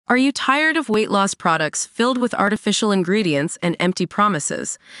Are you tired of weight loss products filled with artificial ingredients and empty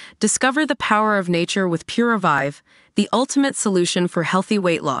promises? Discover the power of nature with Pure Revive, the ultimate solution for healthy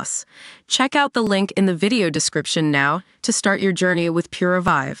weight loss. Check out the link in the video description now to start your journey with Pure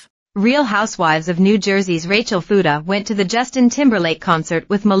Revive. Real Housewives of New Jersey's Rachel Fuda went to the Justin Timberlake concert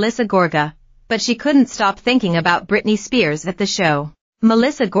with Melissa Gorga, but she couldn't stop thinking about Britney Spears at the show.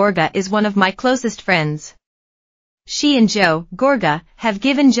 Melissa Gorga is one of my closest friends. She and Joe, Gorga, have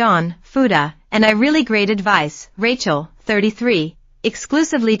given John, Fuda, and I really great advice, Rachel, 33,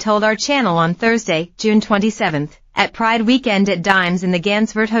 exclusively told our channel on Thursday, June 27th, at Pride Weekend at Dimes in the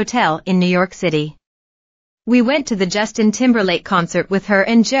Gansevoort Hotel in New York City. We went to the Justin Timberlake concert with her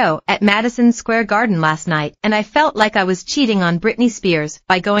and Joe at Madison Square Garden last night, and I felt like I was cheating on Britney Spears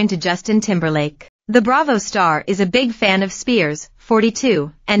by going to Justin Timberlake. The Bravo star is a big fan of Spears,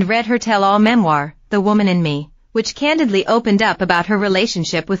 42, and read her tell-all memoir, The Woman in Me, which candidly opened up about her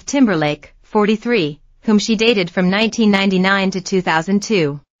relationship with Timberlake, 43, whom she dated from 1999 to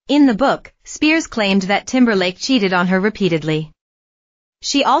 2002. In the book, Spears claimed that Timberlake cheated on her repeatedly.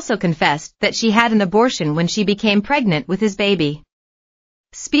 She also confessed that she had an abortion when she became pregnant with his baby.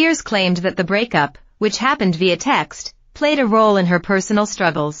 Spears claimed that the breakup, which happened via text, played a role in her personal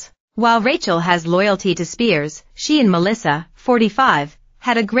struggles. While Rachel has loyalty to Spears, she and Melissa, 45,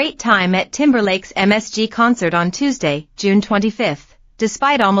 had a great time at Timberlake's MSG concert on Tuesday, June 25th,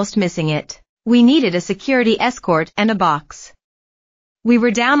 despite almost missing it. We needed a security escort and a box. We were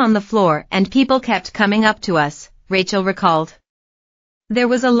down on the floor and people kept coming up to us, Rachel recalled. There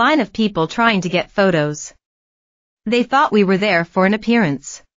was a line of people trying to get photos. They thought we were there for an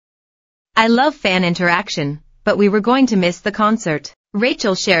appearance. I love fan interaction, but we were going to miss the concert.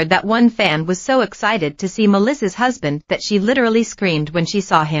 Rachel shared that one fan was so excited to see Melissa's husband that she literally screamed when she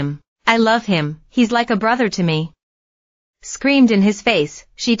saw him. I love him, he's like a brother to me. Screamed in his face,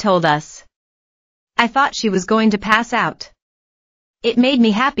 she told us. I thought she was going to pass out. It made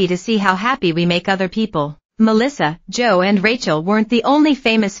me happy to see how happy we make other people. Melissa, Joe and Rachel weren't the only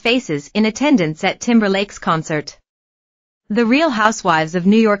famous faces in attendance at Timberlake's concert. The Real Housewives of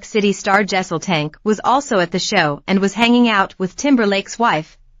New York City star Jessel Taank was also at the show and was hanging out with Timberlake's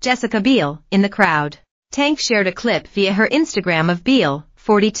wife, Jessica Biel, in the crowd. Taank shared a clip via her Instagram of Biel,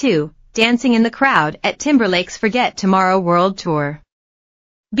 42, dancing in the crowd at Timberlake's Forget Tomorrow World Tour.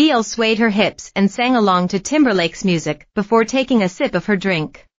 Biel swayed her hips and sang along to Timberlake's music before taking a sip of her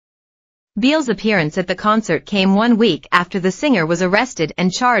drink. Biel's appearance at the concert came 1 week after the singer was arrested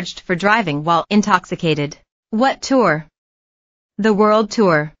and charged for driving while intoxicated. What tour? The World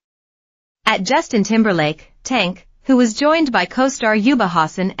Tour. At Justin Timberlake, Taank, who was joined by co-star Yuba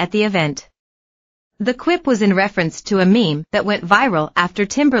Hassan at the event. The quip was in reference to a meme that went viral after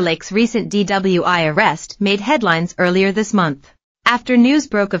Timberlake's recent DWI arrest made headlines earlier this month. After news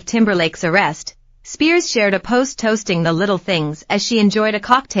broke of Timberlake's arrest, Spears shared a post toasting the little things as she enjoyed a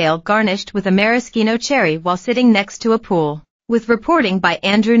cocktail garnished with a maraschino cherry while sitting next to a pool, with reporting by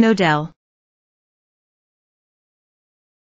Andrew Nodell.